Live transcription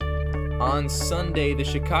On Sunday, the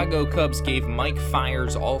Chicago Cubs gave Mike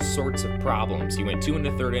Fiers all sorts of problems. He went 2 in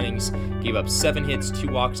the third innings, gave up 7 hits, 2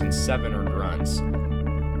 walks, and 7 earned runs.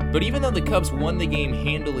 But even though the Cubs won the game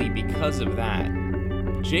handily because of that,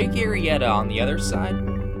 Jake Arrieta on the other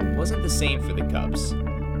side wasn't the same for the Cubs.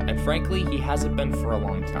 And frankly, he hasn't been for a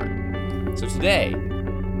long time. So today,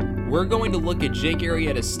 we're going to look at Jake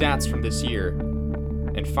Arrieta's stats from this year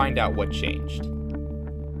and find out what changed.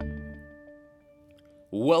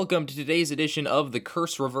 Welcome to today's edition of the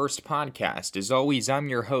Curse Reversed podcast. As always, I'm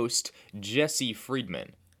your host, Jesse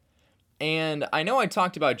Friedman. And I know I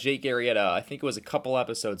talked about Jake Arrieta, I think it was a couple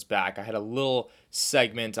episodes back. I had a little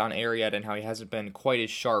segment on Arrieta and how he hasn't been quite as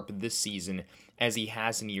sharp this season as he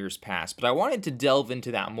has in years past. But I wanted to delve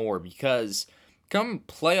into that more because come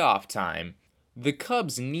playoff time, the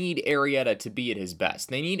Cubs need Arrieta to be at his best.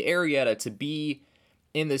 They need Arrieta to be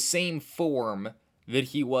in the same form that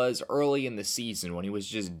he was early in the season when he was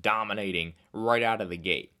just dominating right out of the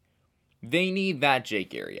gate. They need that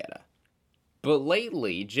Jake Arrieta. But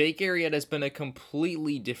lately, Jake Arrieta has been a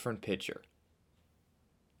completely different pitcher.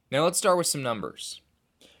 Now let's start with some numbers.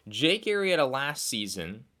 Jake Arrieta last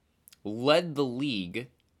season led the league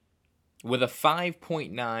with a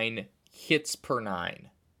 5.9 hits per 9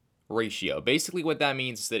 ratio. Basically what that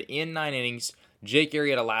means is that in 9 innings, Jake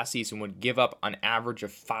Arrieta last season would give up an average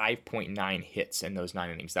of 5.9 hits in those 9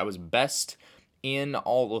 innings. That was best in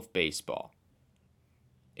all of baseball.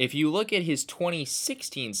 If you look at his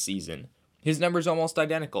 2016 season, his number's almost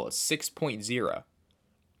identical at 6.0.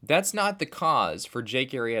 That's not the cause for Jake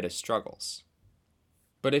Arrieta's struggles.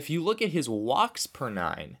 But if you look at his walks per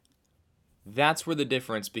 9, that's where the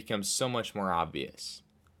difference becomes so much more obvious.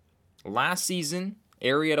 Last season,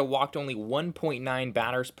 Arrieta walked only 1.9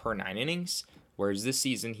 batters per 9 innings, whereas this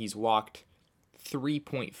season he's walked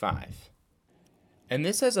 3.5. And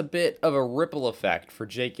this has a bit of a ripple effect for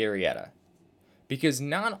Jake Arrieta, because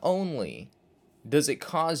not only does it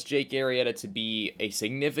cause Jake Arrieta to be a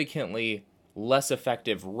significantly less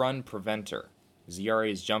effective run preventer, his ERA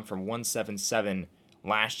has jumped from 1.77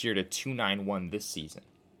 last year to 2.91 this season,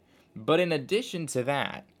 but in addition to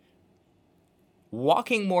that,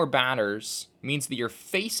 walking more batters means that you're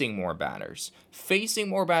facing more batters. Facing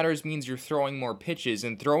more batters means you're throwing more pitches,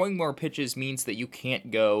 and throwing more pitches means that you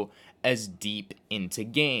can't go as deep into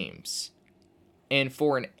games. And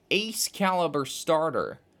for an ace caliber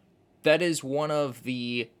starter, that is one of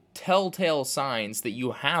the telltale signs that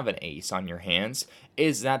you have an ace on your hands,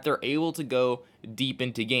 is that they're able to go deep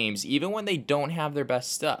into games, even when they don't have their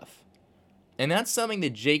best stuff. And that's something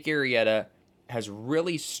that Jake Arrieta has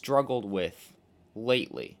really struggled with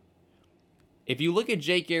lately. If you look at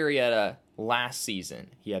Jake Arrieta last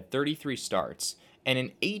season, he had 33 starts, and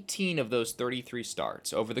in 18 of those 33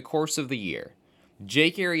 starts over the course of the year,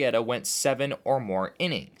 Jake Arrieta went 7 or more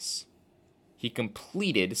innings. He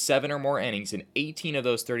completed 7 or more innings in 18 of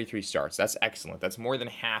those 33 starts. That's excellent. That's more than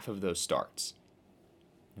half of those starts.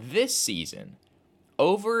 This season,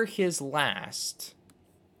 over his last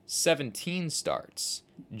 17 starts,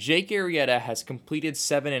 Jake Arrieta has completed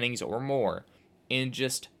 7 innings or more in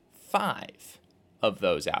just 5 of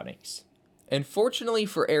those outings. And fortunately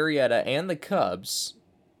for Arrieta and the Cubs,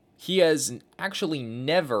 he has actually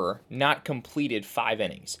never not completed 5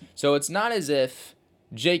 innings. So it's not as if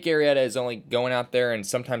Jake Arrieta is only going out there and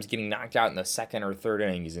sometimes getting knocked out in the second or third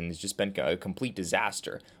innings and it's just been a complete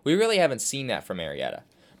disaster. We really haven't seen that from Arrieta.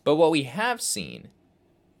 But what we have seen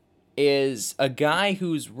is a guy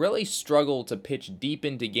who's really struggled to pitch deep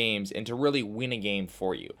into games and to really win a game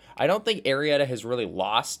for you. I don't think Arrieta has really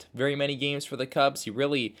lost very many games for the Cubs. He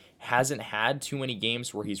really hasn't had too many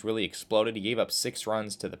games where he's really exploded. He gave up 6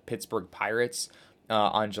 runs to the Pittsburgh Pirates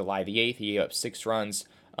on July the 8th. He gave up 6 runs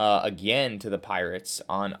again to the Pirates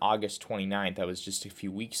on August 29th. That was just a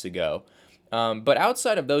few weeks ago. But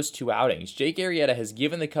outside of those 2 outings, Jake Arrieta has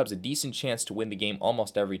given the Cubs a decent chance to win the game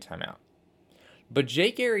almost every time out. But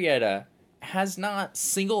Jake Arrieta has not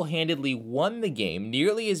single-handedly won the game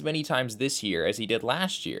nearly as many times this year as he did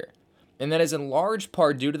last year. And that is in large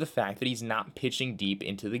part due to the fact that he's not pitching deep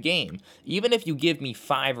into the game. Even if you give me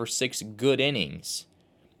 5 or 6 good innings,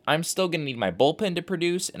 I'm still going to need my bullpen to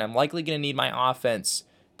produce, and I'm likely going to need my offense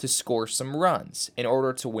to score some runs in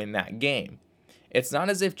order to win that game. It's not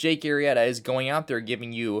as if Jake Arrieta is going out there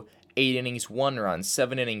giving you 8 innings, 1 run,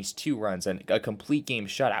 7 innings, 2 runs, and a complete game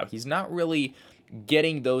shutout. He's not really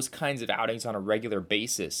getting those kinds of outings on a regular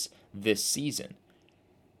basis this season.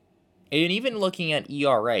 And even looking at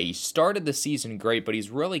ERA, he started the season great, but he's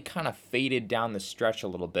really kind of faded down the stretch a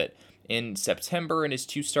little bit. In September, in his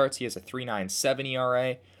 2 starts, he has a 3.97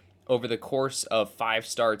 ERA. Over the course of 5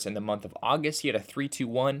 starts in the month of August, he had a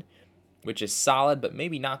 3.21. which is solid, but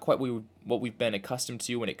maybe not quite what we've been accustomed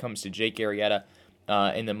to when it comes to Jake Arrieta.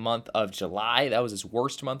 In the month of July, that was his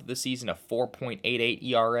worst month of the season, a 4.88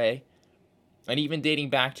 ERA. And even dating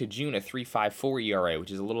back to June, a 3.54 ERA,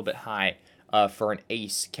 which is a little bit high for an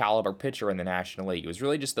ace caliber pitcher in the National League. It was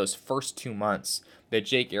really just those first 2 months that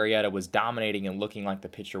Jake Arrieta was dominating and looking like the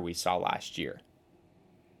pitcher we saw last year.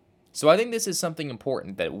 So I think this is something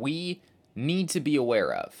important that we need to be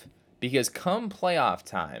aware of, because come playoff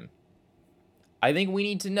time, I think we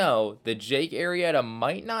need to know that Jake Arrieta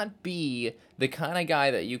might not be the kind of guy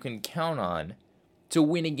that you can count on to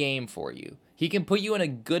win a game for you. He can put you in a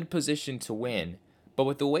good position to win, but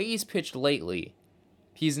with the way he's pitched lately,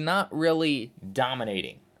 he's not really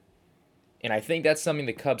dominating. And I think that's something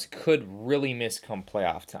the Cubs could really miss come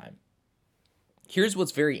playoff time. Here's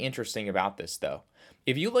what's very interesting about this, though.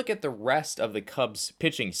 If you look at the rest of the Cubs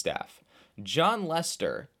pitching staff, Jon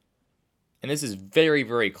Lester, and this is very,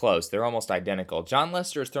 very close, they're almost identical. Jon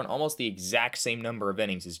Lester has thrown almost the exact same number of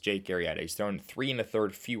innings as Jake Arrieta. He's thrown 3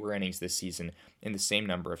 1/3 fewer innings this season in the same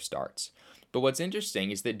number of starts. But what's interesting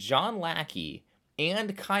is that John Lackey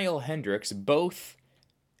and Kyle Hendricks both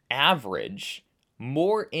average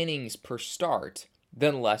more innings per start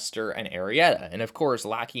than Lester and Arrieta. And of course,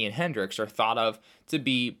 Lackey and Hendricks are thought of to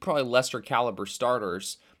be probably lesser caliber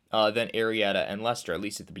starters than Arrieta and Lester, at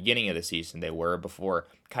least at the beginning of the season they were, before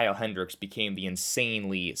Kyle Hendricks became the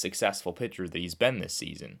insanely successful pitcher that he's been this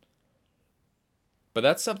season. But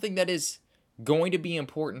that's something that is going to be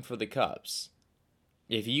important for the Cubs.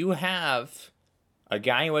 If you have a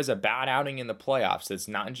guy who has a bad outing in the playoffs that's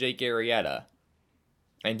not Jake Arrieta,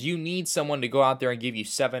 and you need someone to go out there and give you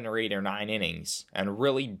 7 or 8 or 9 innings and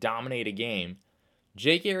really dominate a game,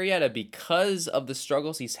 Jake Arrieta, because of the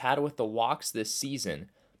struggles he's had with the walks this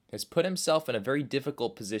season, has put himself in a very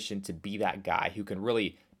difficult position to be that guy who can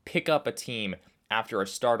really pick up a team after a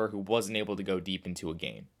starter who wasn't able to go deep into a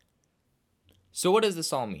game. So what does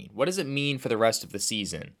this all mean? What does it mean for the rest of the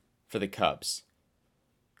season for the Cubs?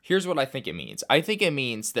 Here's what I think it means. I think it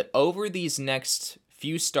means that over these next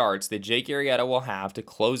few starts that Jake Arrieta will have to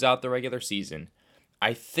close out the regular season,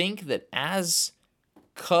 I think that as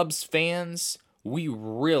Cubs fans, we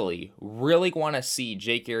really, really want to see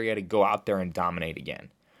Jake Arrieta go out there and dominate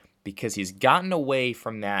again, because he's gotten away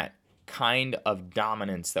from that kind of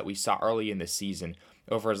dominance that we saw early in the season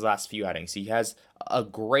over his last few outings. He has a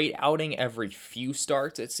great outing every few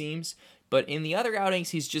starts, it seems, but in the other outings,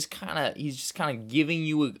 he's just kind of giving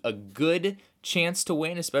you a good chance to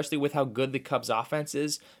win, especially with how good the Cubs offense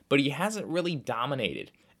is, but he hasn't really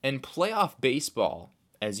dominated. And playoff baseball,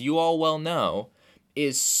 as you all well know,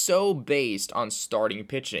 is so based on starting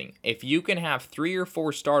pitching. If you can have 3 or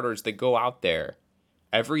 4 starters that go out there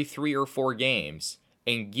every 3 or 4 games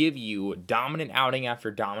and give you dominant outing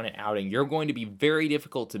after dominant outing, you're going to be very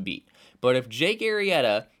difficult to beat. But if Jake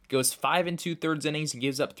Arrieta goes 5 2/3 innings and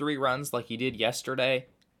gives up 3 runs like he did yesterday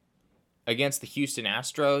against the Houston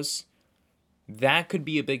Astros, that could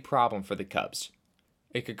be a big problem for the Cubs.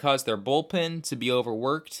 It could cause their bullpen to be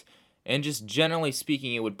overworked, and just generally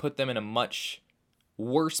speaking, it would put them in a much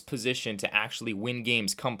worse position to actually win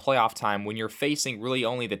games come playoff time when you're facing really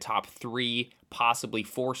only the top 3, possibly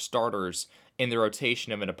 4 starters in the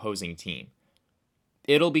rotation of an opposing team.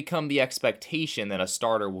 It'll become the expectation that a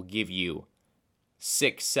starter will give you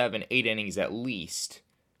 6, 7, 8 innings at least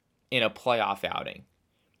in a playoff outing.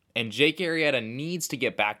 And Jake Arrieta needs to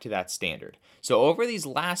get back to that standard. So over these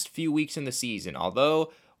last few weeks in the season,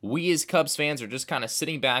 although we as Cubs fans are just kind of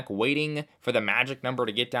sitting back waiting for the magic number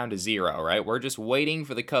to get down to 0, right? We're just waiting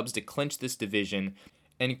for the Cubs to clinch this division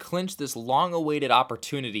and clinch this long-awaited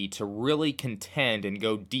opportunity to really contend and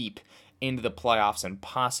go deep into the playoffs and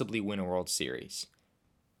possibly win a World Series.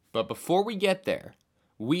 But before we get there,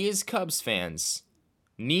 we as Cubs fans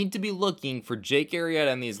need to be looking for Jake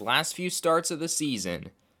Arrieta in these last few starts of the season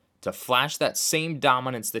to flash that same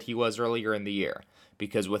dominance that he was earlier in the year.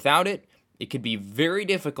 Because without it, it could be very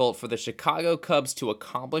difficult for the Chicago Cubs to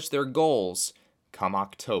accomplish their goals come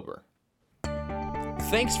October.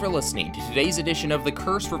 Thanks for listening to today's edition of the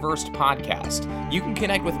Curse Reversed podcast. You can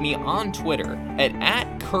connect with me on Twitter at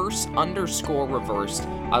 @curse_reversed.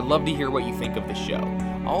 I'd love to hear what you think of the show.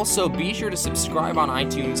 Also, be sure to subscribe on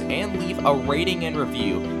iTunes and leave a rating and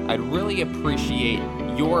review. I'd really appreciate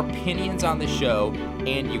your opinions on the show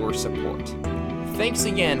and your support. Thanks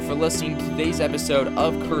again for listening to today's episode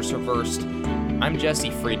of Curse Reversed. I'm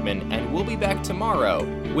Jesse Friedman, and we'll be back tomorrow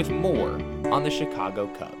with more on the Chicago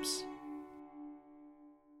Cubs.